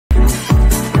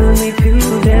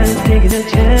taking a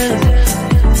chance.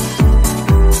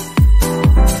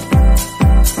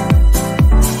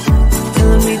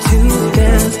 Telling me to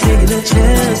dance, taking a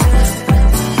chance.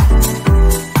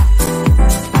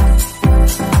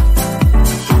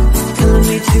 Telling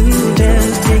me to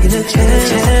dance, taking a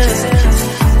chance.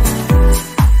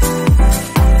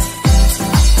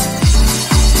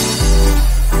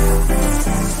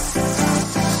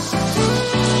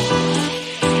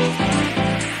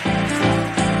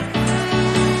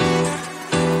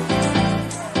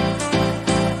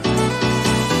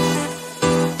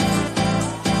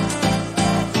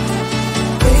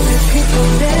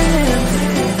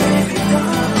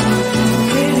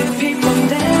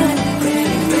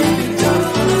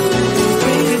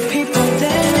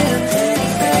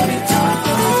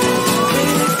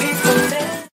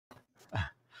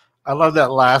 I love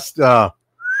that last there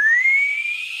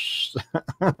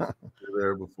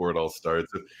before it all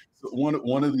starts. So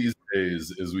one of these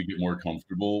days, as we get more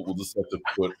comfortable, we'll just have to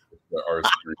put our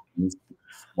screens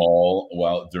small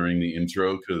while during the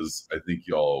intro, because I think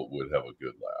y'all would have a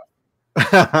good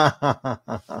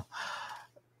laugh.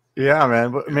 Yeah,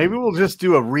 man. But maybe we'll just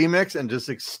do a remix and just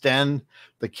extend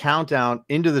the countdown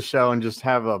into the show and just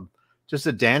have a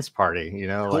dance party, you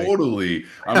know? Totally.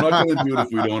 I'm not going to do it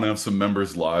if we don't have some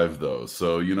members live, though.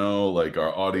 So, you know, like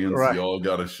our audience, right. Y'all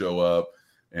got to show up,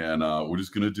 and we're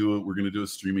just going to do it. We're going to do a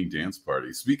streaming dance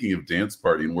party. Speaking of dance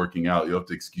party and working out, you have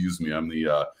to excuse me. I'm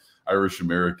the Irish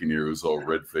American here who's all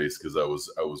red faced because I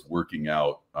was working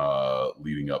out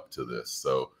leading up to this.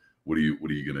 So what are you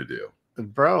going to do?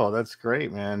 Bro, that's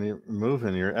great, man. You're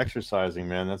moving, you're exercising,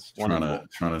 man. That's wonderful.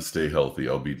 Trying to stay healthy.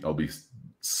 I'll be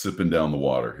sipping down the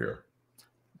water here.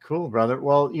 Cool, brother.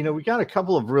 Well, you know, we got a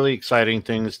couple of really exciting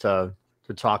things to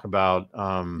talk about.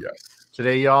 Yes.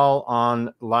 Today, y'all,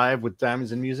 on Live with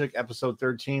Diamonds and Music, episode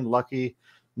 13, lucky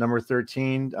number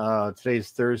 13. Today's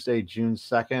Thursday, June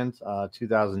 2nd,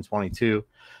 2022.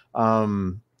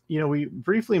 You know, we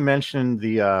briefly mentioned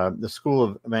the School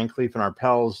of Van Cleef and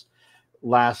Arpels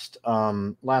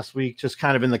last week, just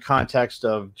kind of in the context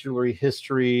of jewelry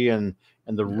history and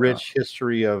the rich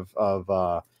history of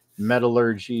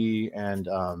metallurgy and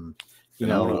you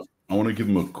know. I want to give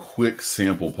them a quick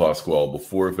sample, Pasquale,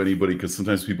 before, if anybody, because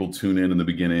sometimes people tune in the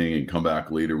beginning and come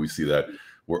back later. We see that.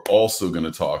 We're also going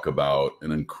to talk about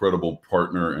an incredible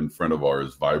partner and friend of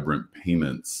ours, Vibrant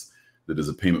Payments, that is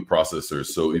a payment processor.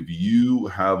 So if you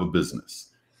have a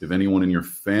business, if anyone in your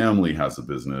family has a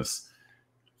business,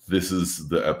 this is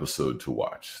the episode to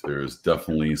watch. There's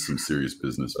definitely some serious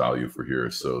business value for here.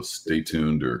 So stay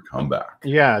tuned or come back.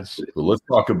 Yeah. But let's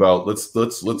talk about,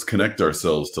 let's connect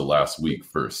ourselves to last week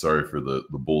first. Sorry for the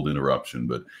bold interruption,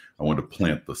 but I wanted to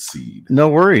plant the seed. No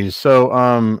worries. So,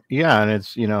 yeah. And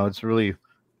it's, you know, it's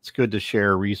good to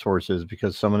share resources,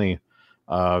 because so many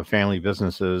family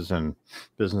businesses and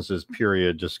businesses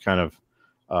period just kind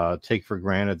of take for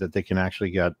granted that they can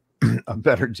actually get a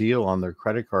better deal on their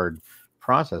credit card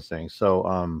processing.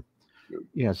 So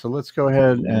yeah, so let's go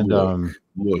ahead and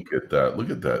look at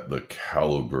that, the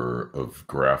caliber of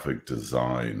graphic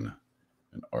design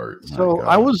and art. So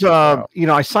I was you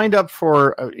know, I signed up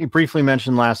for briefly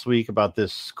mentioned last week about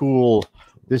this school.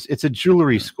 It's a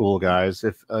jewelry school, guys.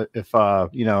 If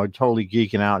you know, totally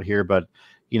geeking out here, but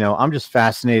you know, I'm just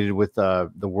fascinated with the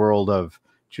world of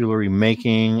jewelry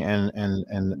making and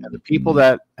the people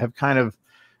that have kind of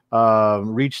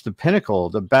reached the pinnacle,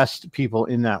 the best people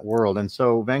in that world. And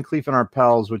so Van Cleef and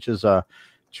Arpels, which is a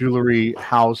jewelry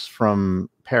house from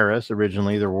Paris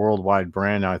originally, their worldwide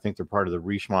brand now. I think they're part of the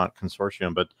Richemont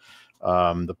consortium. But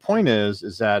the point is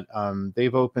that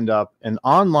they've opened up an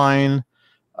online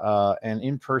and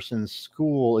in-person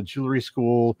school, a jewelry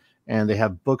school, and they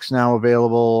have books now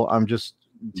available. I'm just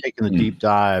taking the deep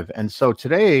dive. And so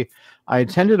today I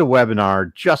attended a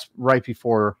webinar just right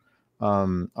before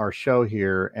our show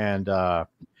here, and it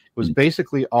was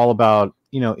basically all about,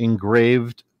 you know,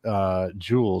 engraved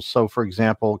jewels. So for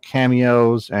example,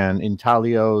 cameos and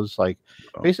intaglios, like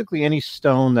basically any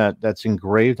stone that's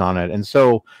engraved on it. And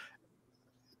so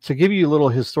to give you a little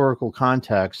historical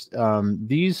context,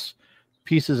 these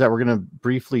pieces that we're going to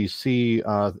briefly see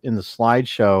in the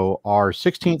slideshow are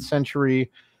 16th century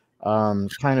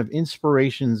kind of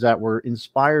inspirations that were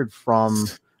inspired from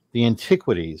the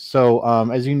antiquities. So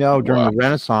as you know, during the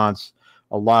Renaissance,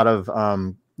 a lot of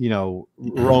you know,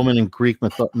 Roman and Greek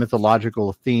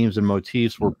mythological themes and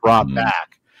motifs were brought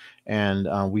back, and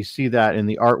we see that in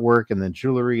the artwork and the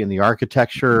jewelry and the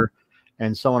architecture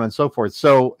and so on and so forth.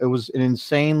 So it was an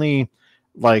insanely,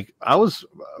 like, I was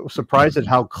surprised at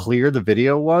how clear the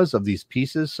video was of these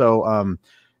pieces. So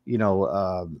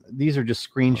these are just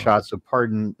screenshots, so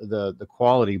pardon the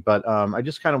quality, but I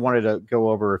just kind of wanted to go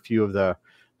over a few of the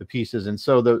pieces. And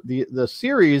so the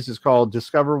series is called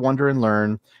Discover, Wonder, and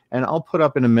Learn, and I'll put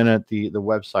up in a minute the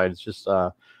website. It's just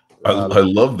I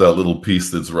love that little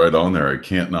piece that's right on there. I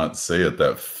can't not say it.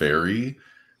 That fairy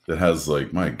that has,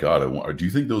 like, my God, do you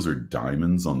think those are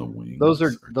diamonds on the wings? Those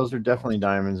are definitely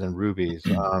diamonds and rubies.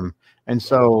 And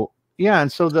so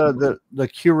the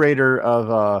curator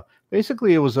of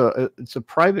basically it's a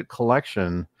private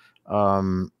collection.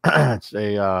 It's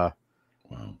a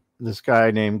wow. This guy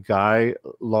named Guy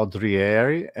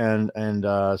Laudriere, and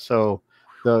so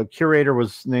the curator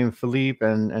was named Philippe,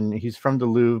 and he's from the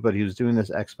Louvre, but he was doing this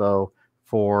expo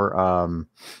for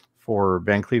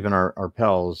Van Cleef and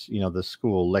Arpels, the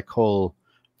school, L'École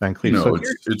Van Cleef. So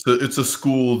it's a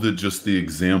school that just the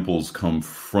examples come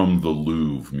from the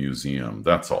Louvre Museum.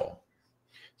 That's all.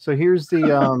 So here's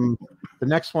the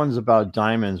next one's about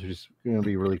diamonds, which is going to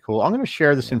be really cool. I'm going to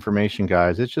share this information,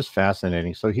 guys. It's just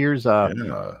fascinating. So here's I'm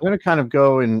going to kind of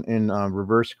go in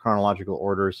reverse chronological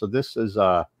order. So this is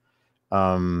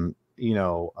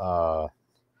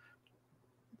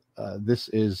this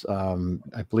is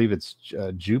I believe it's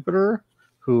Jupiter,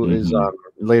 who is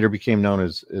later became known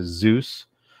as Zeus,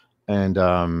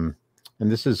 and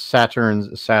this is Saturn's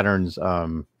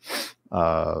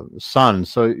son.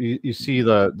 So you see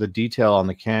the detail on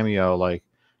the cameo, like,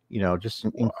 just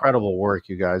incredible work,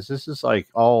 you guys. This is like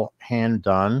all hand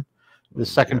done. The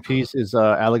second piece is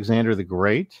Alexander the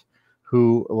Great,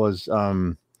 who was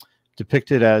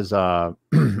depicted as I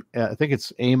think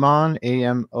it's Amon,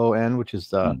 Amon, which is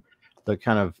the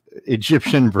kind of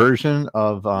Egyptian version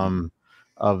of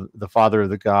the father of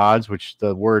the gods, which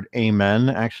the word amen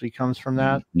actually comes from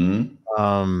that.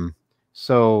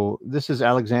 So this is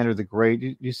Alexander the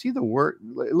Great. You see the work?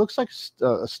 It looks like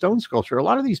a stone sculpture. A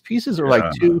lot of these pieces are like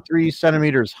 2-3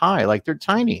 centimeters high. Like, they're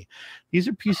tiny. These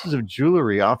are pieces of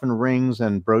jewelry, often rings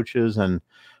and brooches, and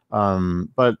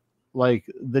but like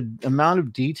the amount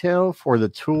of detail for the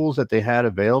tools that they had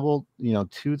available,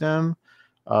 to them,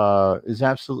 is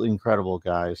absolutely incredible,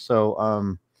 guys.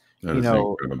 So that is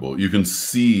incredible. You can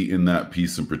see in that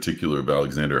piece in particular of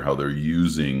Alexander how they're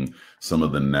using some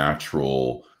of the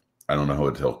natural, I don't know how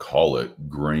to call it,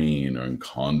 grain and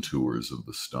contours of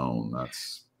the stone.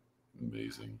 That's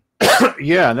amazing.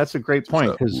 Yeah, that's a great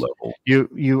point, because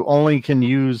you only can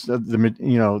use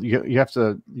you have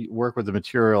to work with the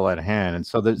material at hand, and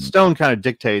so the stone kind of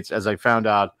dictates, as I found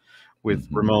out with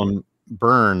Ramon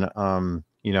Byrne,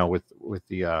 with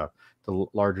the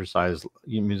larger size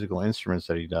musical instruments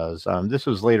that he does. This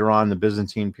was later on the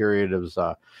Byzantine period. It was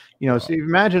so you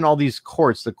imagine all these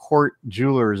courts, the court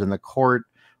jewelers and the court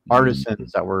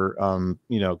artisans that were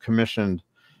commissioned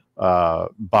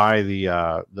by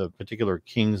the particular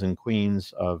kings and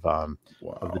queens of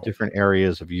the different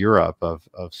areas of Europe, of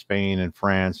Spain and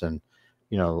France and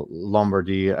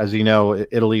Lombardy. As you know,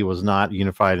 Italy was not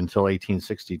unified until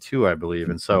 1862, I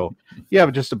believe, and so you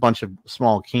have just a bunch of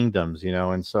small kingdoms,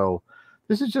 and so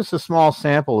this is just a small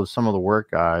sample of some of the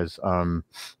work, guys.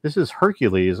 This is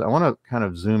Hercules. I want to kind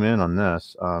of zoom in on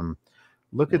this.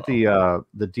 Look at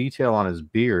the detail on his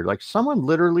beard. Like, someone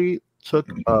literally took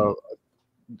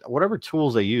whatever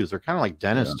tools they use. They're kind of like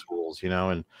dentist tools,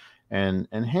 and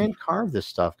hand carved this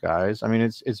stuff, guys. I mean,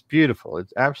 it's beautiful.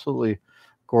 It's absolutely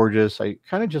gorgeous. I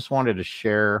kind of just wanted to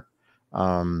share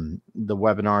the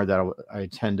webinar that I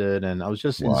attended, and I was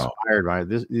just inspired by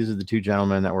it. These are the two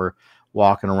gentlemen that were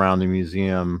walking around the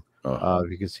museum.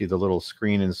 You can see the little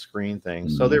screen thing.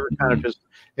 So they were kind of just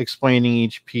explaining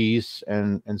each piece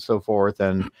and so forth.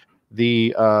 And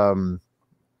the I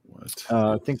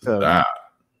think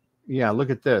look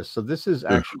at this. So this is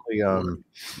actually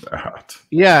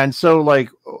and so like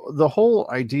the whole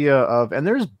idea of, and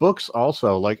there's books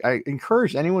also. Like, I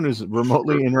encourage anyone who's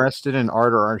remotely interested in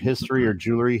art or art history or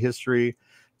jewelry history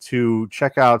to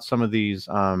check out some of these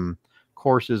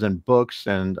courses and books.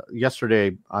 And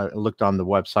yesterday I looked on the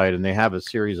website, and they have a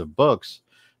series of books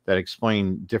that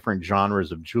explain different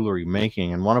genres of jewelry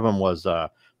making, and one of them was I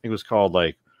think it was called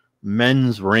like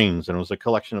Men's Rings, and it was a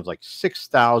collection of like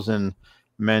 6,000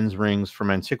 men's rings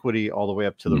from antiquity all the way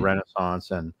up to the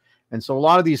Renaissance. And so a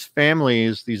lot of these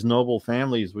families, these noble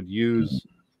families, would use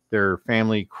their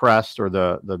family crest or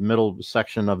the middle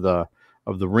section of the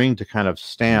ring to kind of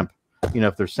stamp,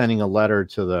 if they're sending a letter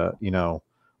to the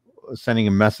sending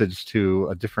a message to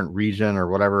a different region or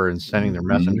whatever, and sending their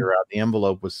messenger out. The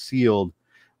envelope was sealed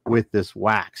with this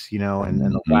wax, and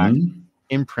the wax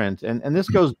imprint. And this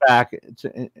goes back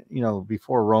to,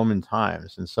 before Roman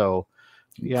times. And so,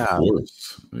 yeah. Of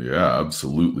course. Yeah,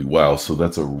 absolutely. Wow. So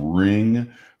that's a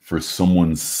ring for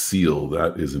someone's seal.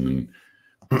 That is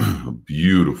A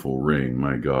beautiful ring,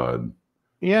 my God.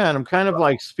 Yeah, and I'm kind of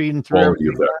like speeding through Quality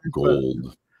of everything, that guys, but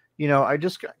gold. you know, I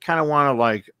just kind of want to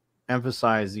like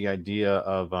emphasize the idea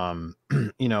of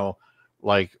you know,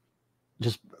 like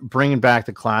just bringing back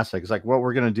the classics, like what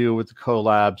we're gonna do with the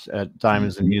collabs at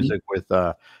Diamonds and Mhm. Music with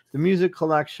the music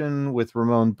collection with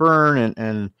Ramon Byrne,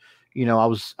 and you know, I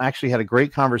was actually had a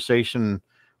great conversation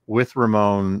with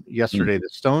Ramon Mm. yesterday, the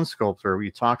stone sculptor.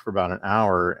 We talked for about an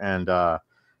hour, and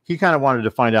he kind of wanted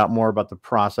to find out more about the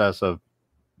process of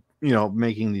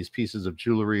making these pieces of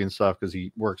jewelry and stuff because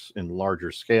he works in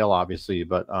larger scale, obviously.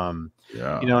 But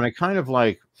Yeah. and I kind of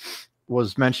like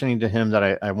was mentioning to him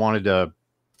that I wanted to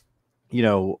you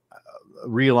know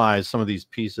realize some of these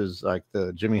pieces, like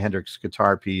the Jimi Hendrix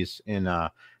guitar piece in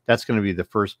that's going to be the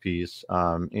first piece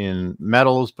in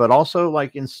metals, but also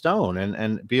like in stone,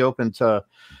 and be open to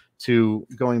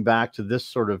going back to this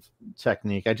sort of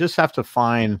technique. I just have to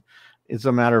find, it's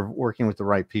a matter of working with the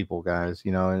right people, guys,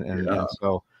 Yeah. and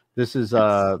so this is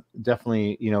It's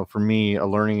definitely, for me, a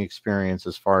learning experience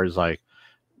as far as like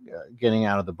getting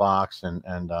out of the box, and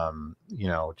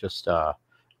just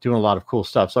doing a lot of cool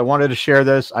stuff. So I wanted to share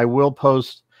this. I will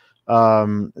post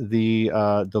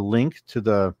the link to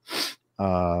the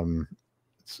um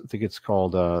I think it's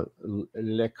called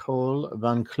L'École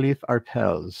Van Cleef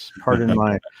Arpels. Pardon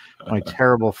my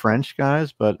terrible French,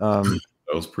 guys, but that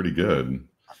was pretty good.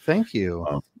 thank you.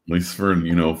 At least for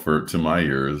for to my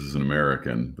ears as an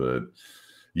American. But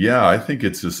yeah, I think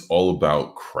it's just all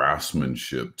about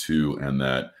craftsmanship too, and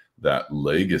that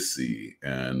legacy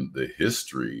and the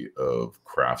history of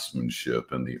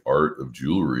craftsmanship and the art of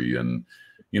jewelry. And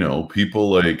people,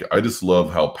 like, I just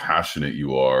love how passionate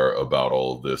you are about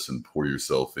all of this and pour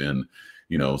yourself in.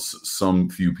 Some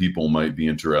few people might be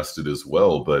interested as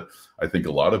well, but I think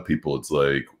a lot of people, it's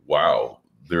like, wow,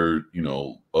 they're,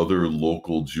 other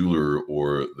local jeweler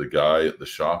or the guy at the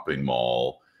shopping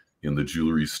mall in the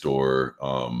jewelry store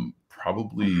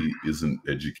probably isn't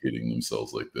educating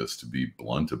themselves like this, to be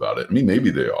blunt about it. I mean,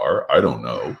 maybe they are, I don't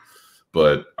know,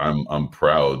 but I'm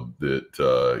proud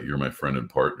that you're my friend and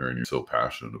partner, and you're so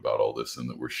passionate about all this, and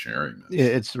that we're sharing this.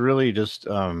 It's really just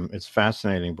it's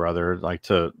fascinating, brother, like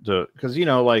to because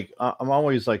like I'm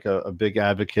always like a big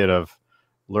advocate of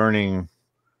learning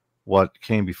what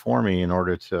came before me in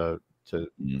order to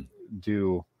Mm.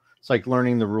 do. It's like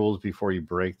learning the rules before you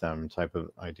break them type of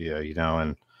idea,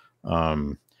 and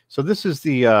so this is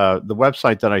the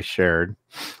website that I shared,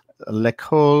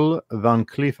 L'École Van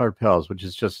Cleef Arpels, which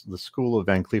is just the School of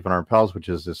Van Cleef and Arpels, which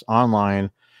is this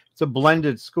online. It's a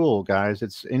blended school, guys.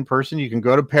 It's in person. You can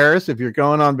go to Paris if you're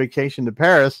going on vacation to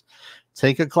Paris.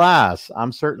 Take a class.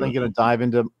 I'm certainly going to dive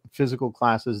into physical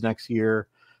classes next year,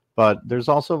 but there's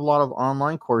also a lot of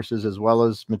online courses as well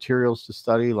as materials to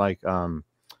study, like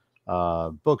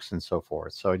books and so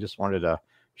forth. So I just wanted to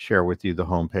share with you the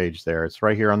homepage there. It's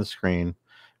right here on the screen,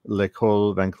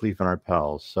 L'École Van Cleef and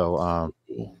Arpels. So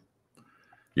Cool.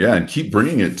 Yeah, and keep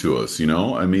bringing it to us.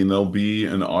 I mean, there'll be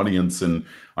an audience, and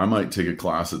I might take a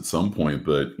class at some point.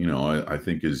 But I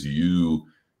think as you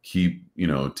keep,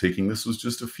 taking, this was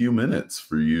just a few minutes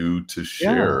for you to yeah.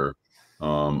 share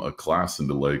a class and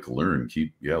to like learn.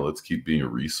 Let's keep being a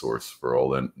resource for all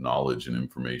that knowledge and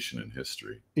information and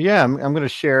history. Yeah, I'm going to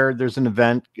share. There's an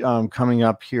event coming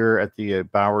up here at the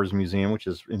Bowers Museum, which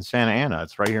is in Santa Ana.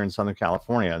 It's right here in Southern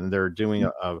California, and they're doing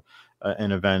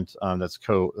an event that's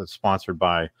sponsored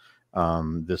by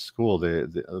this school,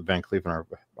 the Van Cleef and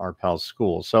Arpels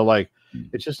School. So like,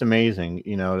 it's just amazing,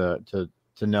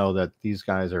 to know that these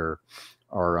guys are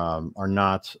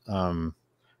not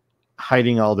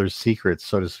hiding all their secrets,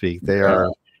 so to speak. They Yeah,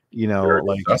 are, very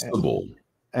like, accessible.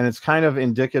 and it's kind of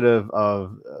indicative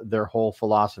of their whole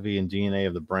philosophy and DNA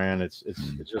of the brand. It's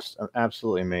just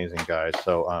absolutely amazing, guys.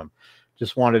 So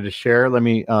just wanted to share. Let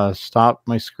me stop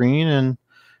my screen,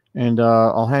 and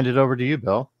I'll hand it over to you,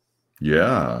 Bill.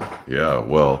 Yeah, yeah.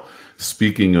 Well,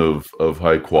 speaking of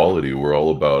high quality, we're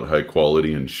all about high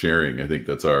quality and sharing. I think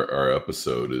that's our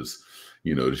episode is,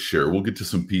 to share. We'll get to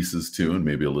some pieces too, and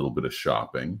maybe a little bit of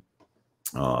shopping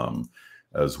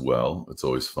as well. It's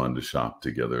always fun to shop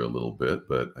together a little bit,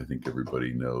 but I think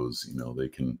everybody knows,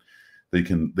 they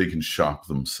can shop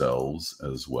themselves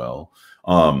as well.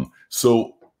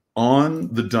 So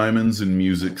on the Diamonds and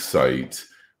Music site,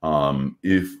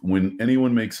 if when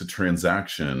anyone makes a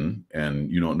transaction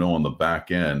and you don't know on the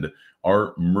back end,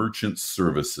 our merchant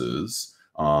services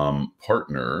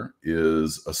partner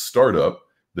is a startup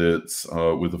that's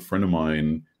with a friend of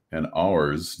mine and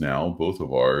ours now, both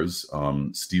of ours,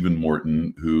 Stephen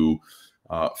Morton, who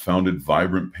founded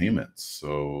Vibrant Payments.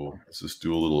 So let's just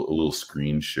do a little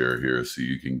screen share here so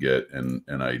you can get an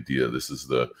idea. This is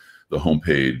the the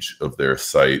homepage of their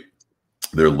site,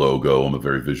 their logo. I'm a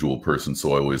very visual person,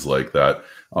 so I always like that.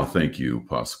 Thank you,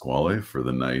 Pasquale, for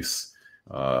the nice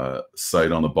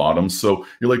site on the bottom. So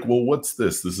you're like, well, what's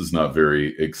this? This is not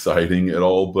very exciting at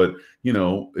all, but you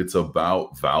know, it's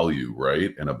about value,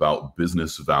 right? And about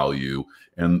business value.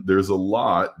 And there's a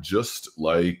lot, just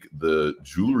like the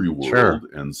jewelry world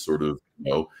and sort of,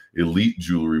 you know, elite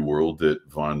jewelry world that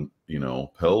Von, you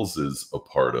know, Pels is a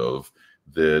part of,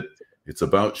 that it's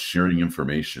about sharing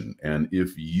information. And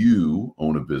if you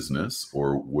own a business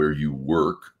or where you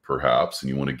work, perhaps, and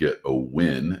you want to get a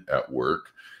win at work,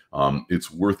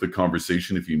 it's worth the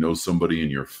conversation. If you know somebody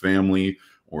in your family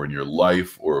or in your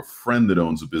life or a friend that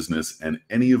owns a business, and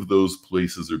any of those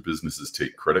places or businesses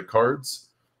take credit cards,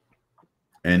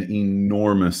 an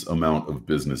enormous amount of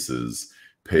businesses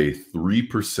pay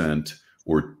 3%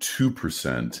 or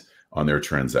 2% on their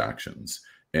transactions.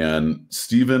 And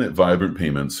Stephen at Vibrant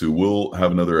Payments, who we'll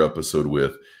have another episode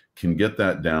with, can get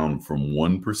that down from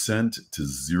 1% to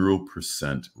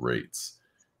 0% rates.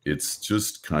 It's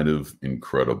just kind of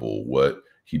incredible what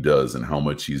he does and how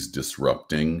much he's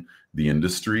disrupting the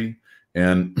industry.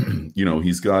 And, you know,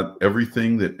 he's got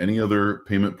everything that any other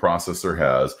payment processor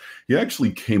has. He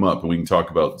actually came up, and we can talk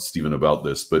about, Stephen, about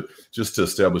this, but just to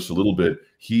establish a little bit,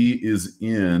 he is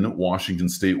in Washington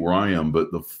State, where I am, but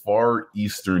the far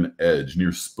eastern edge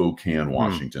near Spokane,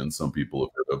 Washington. Some people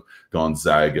have heard of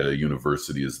Gonzaga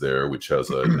University is there, which has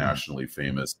a nationally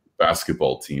famous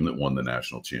basketball team that won the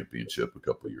national championship a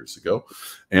couple of years ago.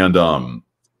 And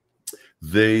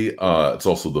it's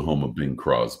also the home of Bing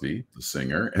Crosby, the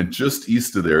singer. And just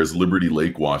east of there is Liberty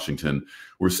Lake, Washington,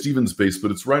 where Stephen's based,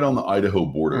 but it's right on the Idaho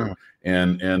border.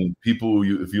 And people,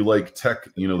 if you like tech,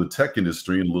 you know, the tech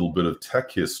industry and a little bit of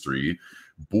tech history,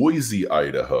 Boise,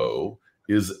 Idaho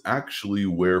is actually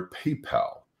where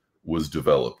PayPal was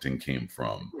developed and came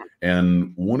from.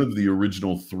 And one of the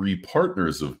original 3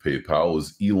 partners of PayPal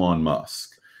was Elon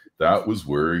Musk. That was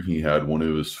where he had one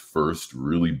of his first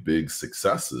really big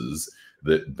successes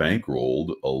that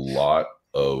bankrolled a lot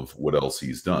of what else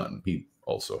he's done. He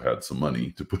also had some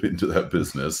money to put into that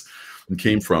business and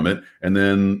came from it. And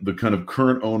then the kind of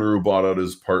current owner who bought out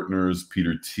his partners,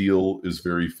 Peter Thiel, is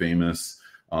very famous,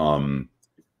 and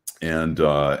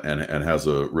has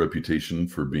a reputation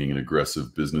for being an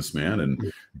aggressive businessman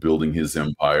and building his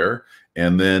empire.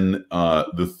 And then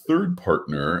the third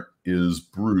partner is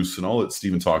Bruce, and I'll let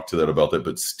Stephen talk to that about that.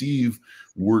 But Stephen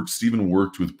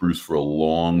worked with Bruce for a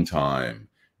long time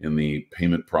in the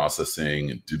payment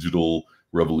processing, digital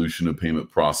revolution of payment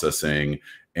processing,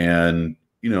 and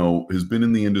you know, has been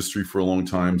in the industry for a long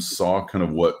time, saw kind of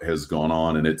what has gone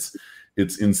on, and it's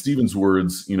in Stephen's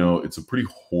words, you know, it's a pretty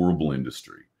horrible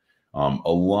industry.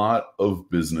 A lot of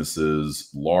businesses,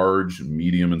 large,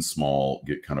 medium, and small,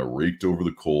 get kind of raked over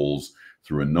the coals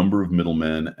through a number of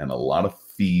middlemen and a lot of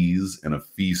fees and a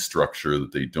fee structure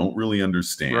that they don't really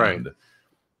understand. Right.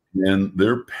 And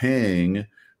they're paying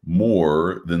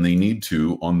more than they need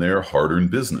to on their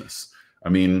hard-earned business. I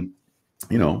mean,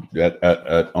 you know, at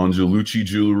Angelucci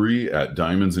Jewelry, at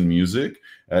Diamonds and Music,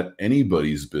 at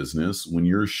anybody's business, when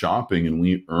you're shopping and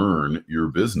we earn your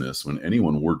business, when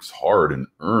anyone works hard and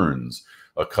earns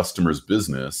a customer's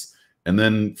business, and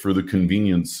then for the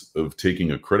convenience of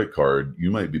taking a credit card, you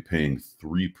might be paying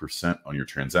 3% on your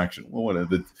transaction. Well,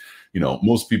 you know,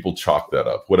 most people chalk that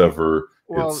up, whatever.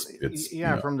 Well, it's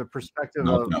yeah, you know, from the perspective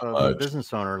not of that a much.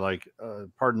 business owner, like,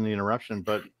 pardon the interruption,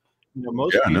 but you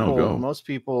know, most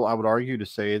people, I would argue to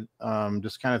say,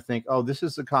 just kind of think, oh, this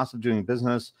is the cost of doing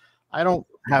business. I don't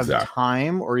have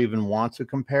time or even want to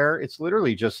compare. It's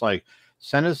literally just like,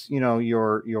 send us, you know,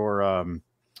 your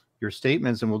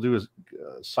statements, and we'll do a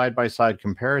side-by-side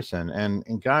comparison.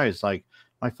 And guys, like,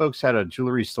 my folks had a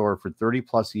jewelry store for 30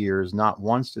 plus years. Not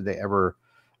once did they ever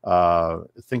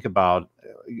think about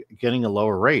getting a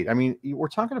lower rate. I mean, we're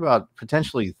talking about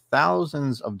potentially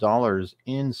thousands of dollars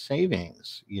in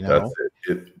savings. You know, that's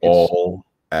it. It all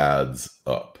adds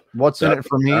up. What's in it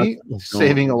for me?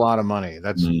 Saving a lot of money.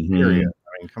 That's period.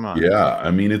 I mean, come on. Yeah, I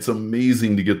mean, it's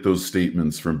amazing to get those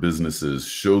statements from businesses,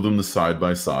 show them the side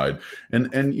by side,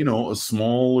 and you know, a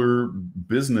smaller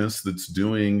business that's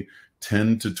doing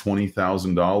 $10,000 to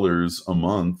 $20,000 a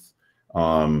month,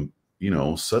 you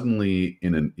know, suddenly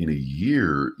in a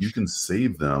year you can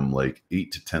save them like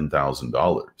 $8,000 to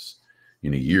 $10,000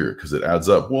 in a year, because it adds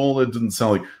up. Well, it doesn't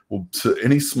sound like, well, to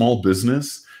any small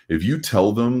business, if you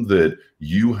tell them that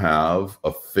you have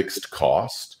a fixed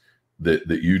cost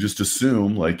that you just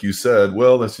assume, like you said,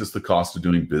 well, that's just the cost of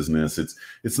doing business.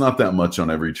 It's not that much on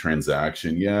every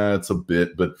transaction. Yeah, it's a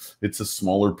bit, but it's a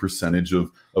smaller percentage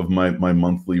of my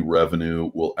monthly revenue.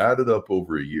 We'll add it up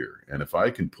over a year. And if I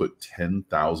can put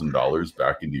 $10,000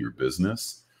 back into your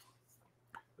business,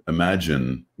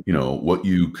 imagine, you know, what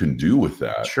you can do with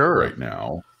that right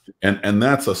now. And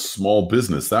that's a small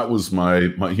business. That was my,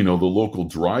 you know, the local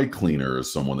dry cleaner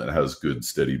is someone that has good,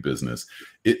 steady business.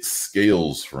 It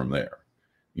scales from there.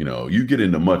 You know, you get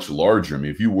into much larger. I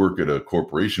mean, if you work at a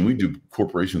corporation, we do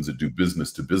corporations that do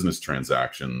business to business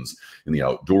transactions in the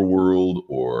outdoor world,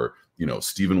 or, you know,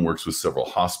 Stephen works with several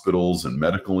hospitals and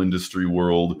medical industry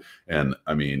world. And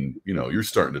I mean, you know, you're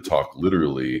starting to talk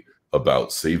literally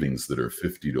about savings that are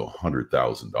 $50,000 to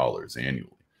 $100,000 annually,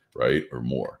 right? Or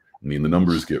more. I mean, the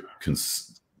numbers get,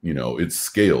 you know, it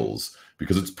scales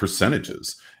because it's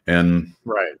percentages. And,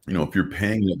 you know, if you're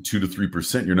paying at 2 to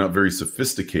 3%, you're not very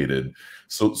sophisticated.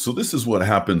 So this is what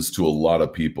happens to a lot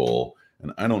of people.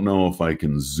 And I don't know if I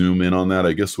can zoom in on that.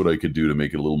 I guess what I could do to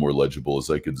make it a little more legible is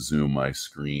I could zoom my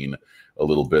screen a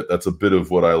little bit. That's a bit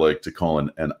of what I like to call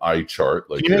an eye chart.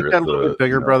 Like, can you make that a little bit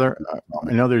bigger, brother?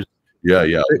 I know there's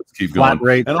let's keep going.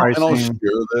 Rate and I'll share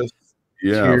this.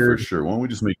 Yeah, for sure. Why don't we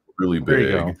just make it really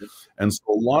big? And so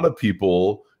a lot of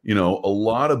people, you know, a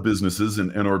lot of businesses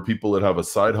and or people that have a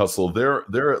side hustle,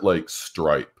 they're at like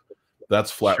Stripe. That's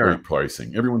flat rate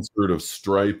pricing. Everyone's heard of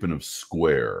Stripe and of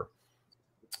Square.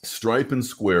 Stripe and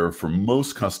Square, for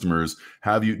most customers,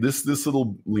 have you this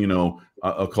little, you know,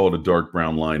 I'll call it a dark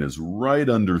brown line, is right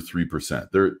under 3%.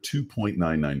 They're at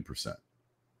 2.99%.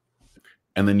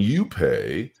 And then you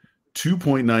pay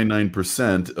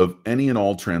 2.99% of any and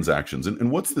all transactions. And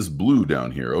what's this blue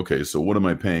down here? Okay, so what am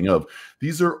I paying of?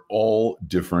 These are all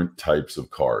different types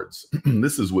of cards.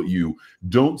 This is what you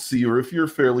don't see, or if you're a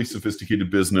fairly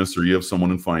sophisticated business or you have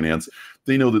someone in finance,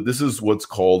 they know that this is what's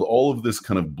called, all of this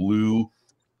kind of blue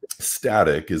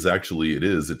static is actually,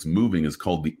 it's moving, is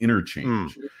called the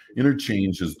interchange.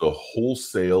 Interchange is the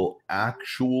wholesale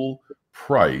actual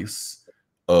price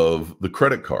of the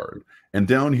credit card. And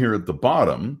down here at the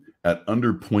bottom, at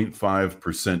under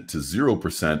 0.5% to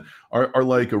 0%, are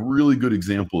like, a really good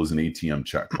example is an ATM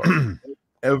check card.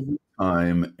 Every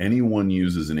time anyone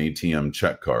uses an ATM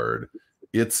check card,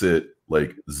 it's at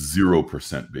like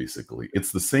 0%, basically.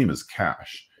 It's the same as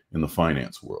cash in the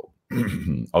finance world.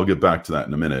 I'll get back to that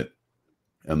in a minute.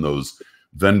 And those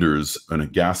vendors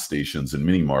and gas stations and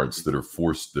mini marts that are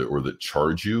forced to, or that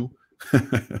charge you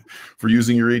for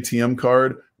using your ATM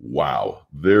card, wow,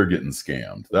 they're getting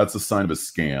scammed. That's a sign of a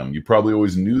scam. You probably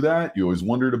always knew that. You always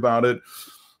wondered about it.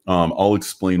 I'll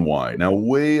explain why. Now,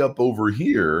 way up over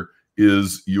here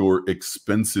is your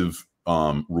expensive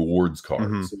rewards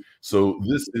cards. So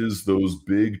this is those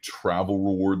big travel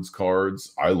rewards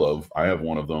cards. I have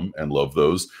one of them and love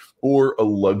those. Or a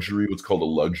luxury, what's called a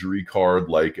luxury card,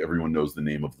 like everyone knows the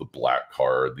name of the Black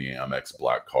card, the Amex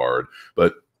Black card.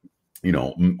 But you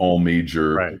know, all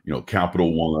major, you know,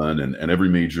 Capital One and every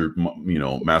major, you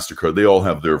know, MasterCard, they all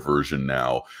have their version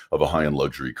now of a high-end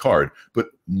luxury card. But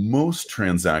most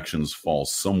transactions fall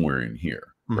somewhere in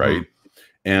here, right?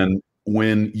 And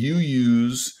when you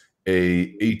use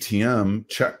a ATM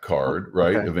check card,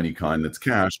 right, of any kind that's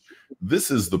cash, this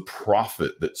is the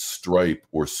profit that Stripe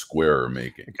or Square are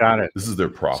making. Got it. This is their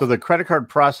profit. So the credit card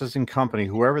processing company,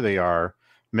 whoever they are,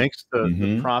 makes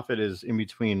the profit is in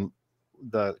between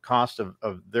the cost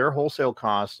of their wholesale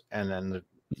cost and then the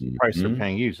price they're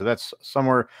paying you. So that's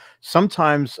somewhere,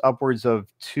 sometimes upwards of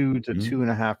 2 to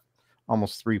 2.5,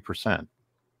 almost 3%.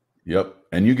 Yep.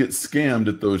 And you get scammed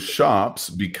at those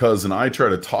shops because, and I try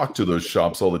to talk to those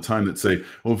shops all the time that say,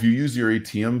 well, if you use your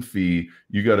ATM fee,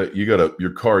 your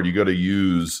card, you got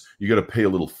to pay a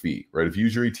little fee, right? If you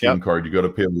use your ATM card, you got to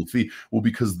pay a little fee. Well,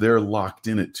 because they're locked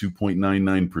in at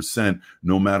 2.99%,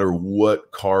 no matter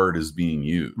what card is being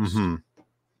used.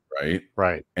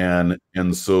 Right. And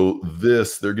so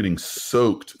they're getting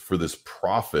soaked for this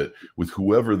profit with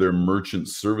whoever their merchant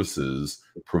services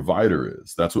provider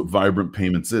is. That's what Vibrant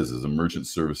Payments is a merchant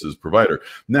services provider.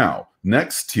 Now,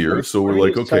 next tier, so we're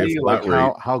like, okay, flat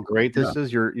rate. How great this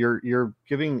is. You're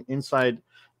giving insight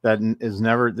that is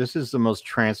never, this is the most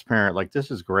transparent, like this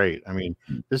is great. I mean,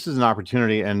 this is an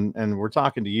opportunity, and we're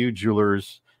talking to you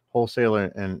jewelers,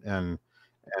 wholesaler and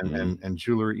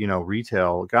jewelry, you know,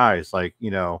 retail guys, like,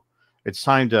 you know, it's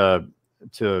time to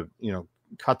you know,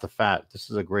 cut the fat. This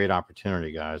is a great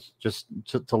opportunity, guys, just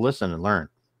to listen and learn.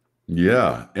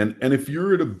 Yeah. And if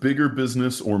you're at a bigger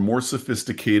business or more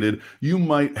sophisticated, you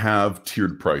might have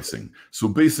tiered pricing. So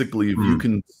basically, if you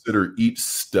consider each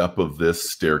step of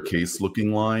this staircase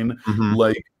looking line,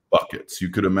 like buckets. You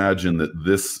could imagine that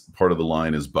this part of the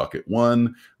line is bucket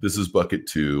 1, this is bucket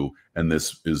 2, and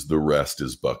the rest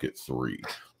is bucket 3.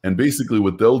 And basically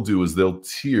what they'll do is they'll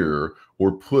tier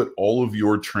or put all of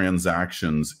your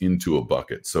transactions into a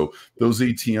bucket. So those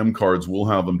ATM cards, we'll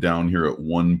have them down here at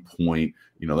 1 point,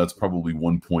 that's probably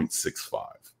 1.65,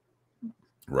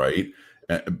 right?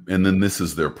 And then this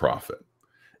is their profit.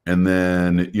 And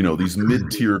then, these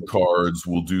mid-tier cards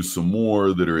will do some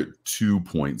more that are at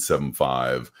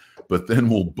 2.75, but then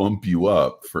we'll bump you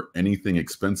up for anything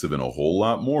expensive and a whole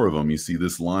lot more of them. You see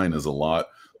this line is a lot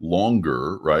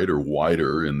longer, right, or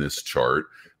wider in this chart.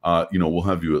 We'll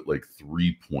have you at like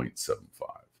 3.75.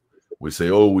 We say,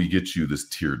 oh, we get you this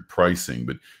tiered pricing,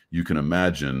 but you can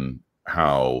imagine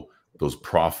how those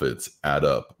profits add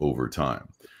up over time.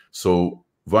 So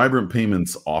Vibrant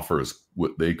Payments offers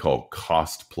what they call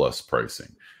cost plus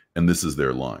pricing, and this is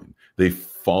their line. They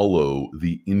follow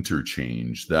the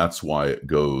interchange. That's why it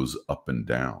goes up and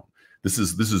down. This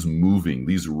is moving.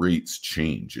 These rates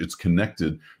change. It's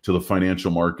connected to the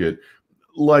financial market.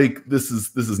 Like this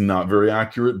is not very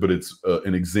accurate, but it's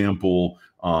an example,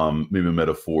 maybe a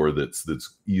metaphor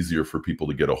that's easier for people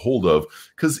to get a hold of,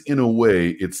 because in a way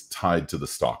it's tied to the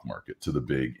stock market, to the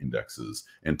big indexes,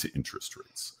 and to interest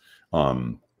rates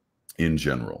in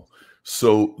general.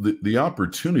 So the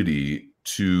opportunity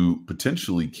to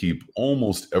potentially keep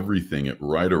almost everything at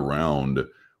right around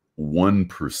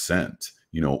 1%,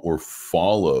 or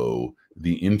follow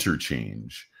the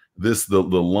interchange. The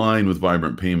line with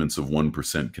Vibrant Payments of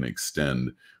 1% can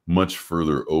extend much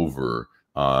further over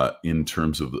in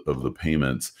terms of the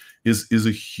payments is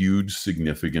a huge,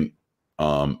 significant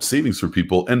savings for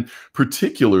people. And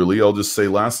particularly, I'll just say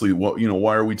lastly,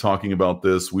 why are we talking about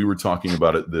this? We were talking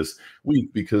about it this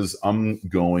week because I'm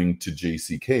going to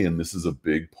JCK, and this is a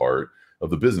big part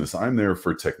of the business. I'm there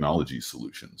for technology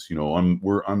solutions.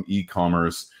 I'm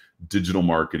e-commerce, digital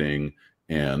marketing,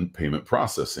 and payment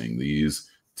processing. These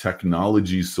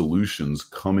technology solutions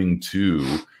coming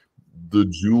to the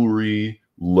jewelry,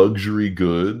 luxury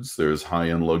goods. There's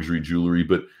high-end luxury jewelry,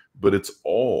 but it's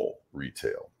all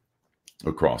retail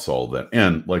across all of that.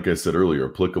 And like I said earlier,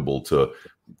 applicable to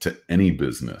any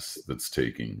business that's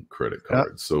taking credit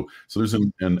cards. So there's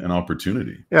an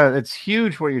opportunity. Yeah, it's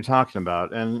huge what you're talking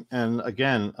about. And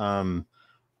again,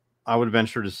 I would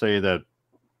venture to say that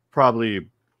probably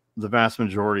the vast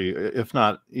majority, if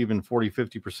not even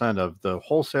 40-50% of the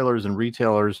wholesalers and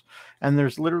retailers, and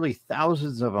there's literally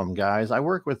thousands of them, guys. I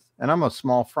work with, and I'm a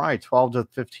small fry, 12 to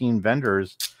 15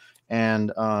 vendors,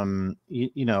 and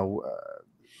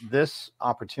this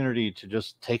opportunity to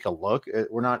just take a look.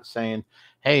 We're not saying,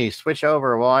 hey, switch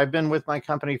over. Well, I've been with my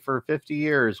company for 50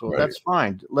 years. Well, right. That's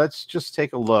fine. Let's just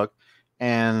take a look.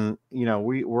 And,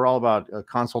 we're all about a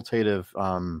consultative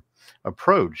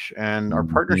approach. And our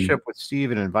partnership with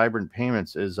Steven and Vibrant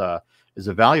Payments is a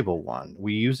valuable one.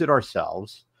 We use it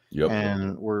ourselves. Yep.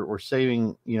 And we're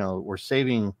saving, we're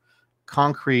saving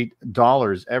concrete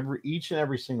dollars each and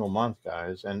every single month,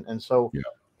 guys. And so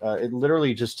it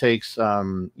literally just takes,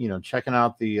 checking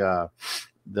out the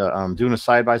doing a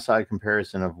side-by-side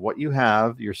comparison of what you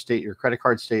have, your credit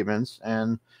card statements,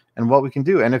 and what we can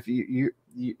do. And if you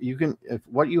can, if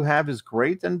what you have is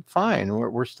great, then fine.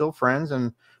 We're still friends,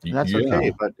 and that's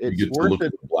okay. But it's worth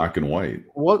it. Black and white.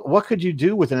 What could you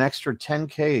do with an extra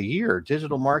 $10K a year?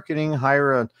 Digital marketing,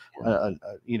 hire a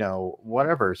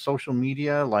whatever, social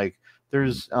media, like.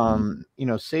 There's,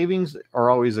 savings are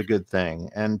always a good thing.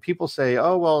 And people say,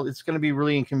 oh, well, it's going to be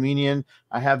really inconvenient.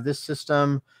 I have this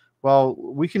system. Well,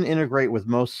 we can integrate with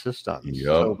most systems. Yep.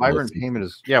 So Vibrant Payment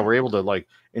is, we're able to, like,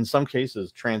 in some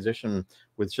cases, transition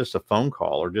with just a phone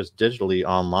call or just digitally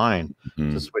online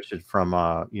to switch it from,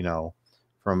 a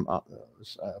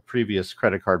previous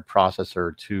credit card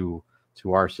processor to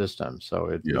our system. So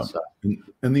it's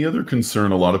and the other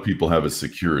concern a lot of people have is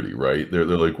security, right? They're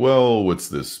like, well, what's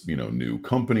this new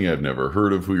company? I've never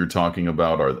heard of who you're talking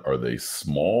about. Are they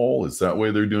small? Is that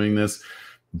why they're doing this?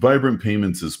 Vibrant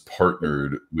Payments is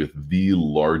partnered with the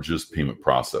largest payment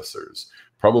processors,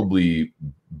 probably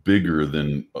bigger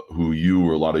than who you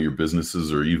or a lot of your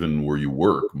businesses or even where you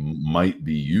work might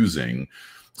be using.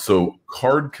 So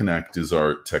Card Connect is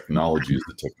our technology, is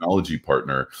the technology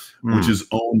partner, which is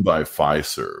owned by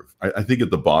Fiserv. I think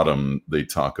at the bottom they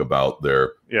talk about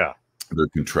their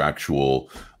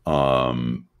contractual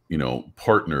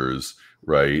partners,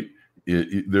 right?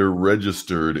 They're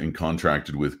registered and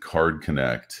contracted with Card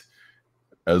Connect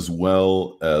as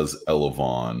well as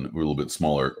Elavon. We're a little bit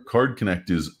smaller. Card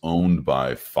Connect is owned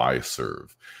by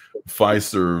Fiserv.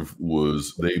 Fiserv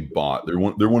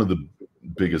they're one of the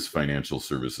biggest financial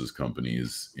services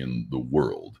companies in the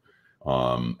world.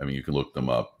 I mean, you can look them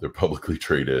up. They're publicly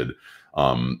traded.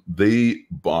 They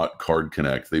bought Card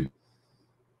Connect.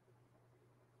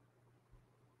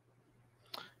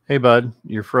 Hey, bud,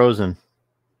 you're frozen.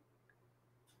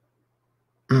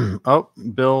 Oh,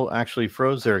 Bill actually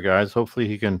froze there, guys. Hopefully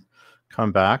he can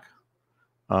come back.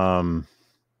 But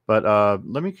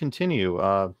let me continue.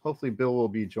 Hopefully Bill will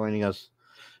be joining us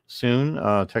soon.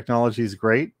 Technology is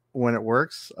great when it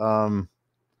works.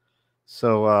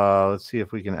 So let's see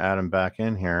if we can add him back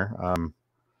in here.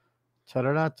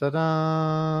 Ta-da-da,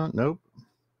 ta-da. Nope.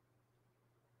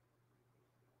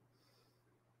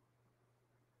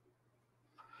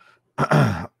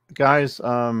 Guys,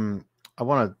 I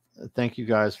want to thank you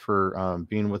guys for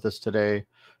being with us today.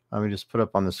 Let me just put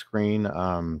up on the screen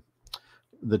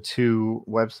the two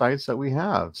websites that we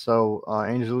have. So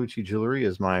Angelucci Jewelry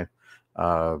is my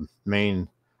main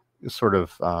sort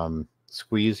of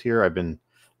squeeze here. I've been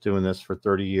doing this for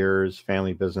 30 years,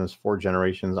 family business, 4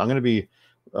 generations. I'm going to be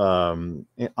on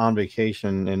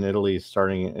vacation in Italy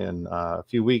starting in a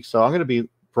few weeks. So I'm going to be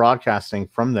broadcasting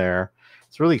from there.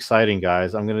 It's really exciting,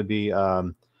 guys. I'm going to be, I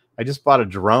just bought a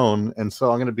drone. And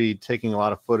so I'm going to be taking a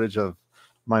lot of footage of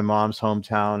my mom's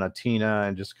hometown, Atina,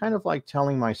 and just kind of like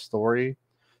telling my story.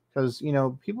 Because, you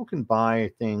know, people can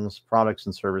buy things, products,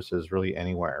 and services really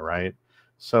anywhere, right?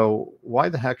 So why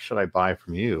the heck should I buy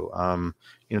from you? You know,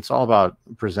 it's all about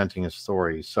presenting a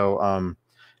story. So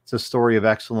it's a story of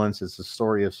excellence. It's a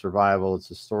story of survival.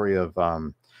 It's a story of,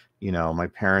 you know, my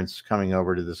parents coming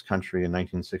over to this country in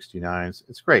 1969.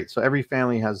 It's great. So every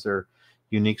family has their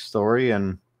unique story.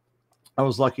 And I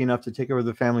was lucky enough to take over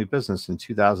the family business in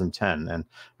 2010. And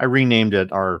I renamed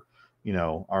it our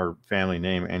family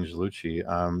name,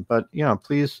 Angelucci. But, you know,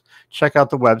 please check out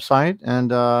the website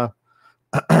and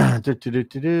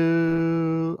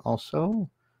also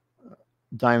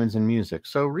Diamonds in Music.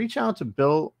 So reach out to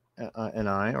Bill and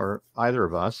I, or either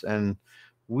of us, and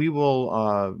we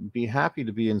will be happy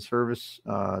to be in service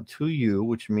to you,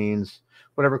 which means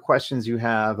whatever questions you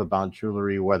have about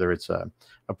jewelry, whether it's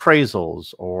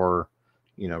appraisals or,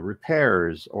 you know,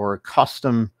 repairs or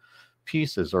custom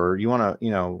pieces, or you want to,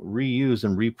 you know, reuse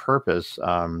and repurpose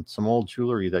some old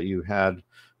jewelry that you had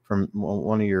from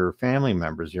one of your family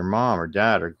members, your mom or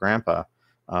dad or grandpa,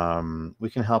 we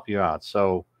can help you out.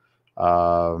 So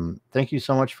thank you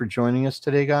so much for joining us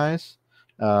today, guys.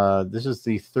 This is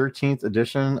the 13th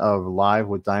edition of Live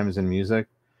with Diamonds and Music.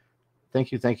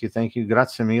 Thank you, thank you, thank you.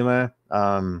 Grazie mille.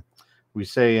 We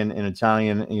say in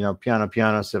Italian, you know, piano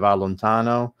piano si va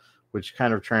lontano, which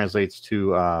kind of translates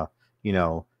to, you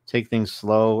know, take things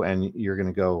slow and you're going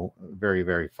to go very,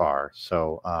 very far.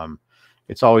 So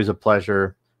it's always a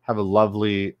pleasure. Have a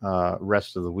lovely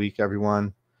rest of the week,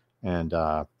 everyone, and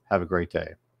have a great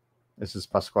day. This is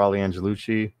Pasquale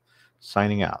Angelucci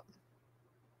signing out.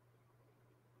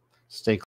 Stay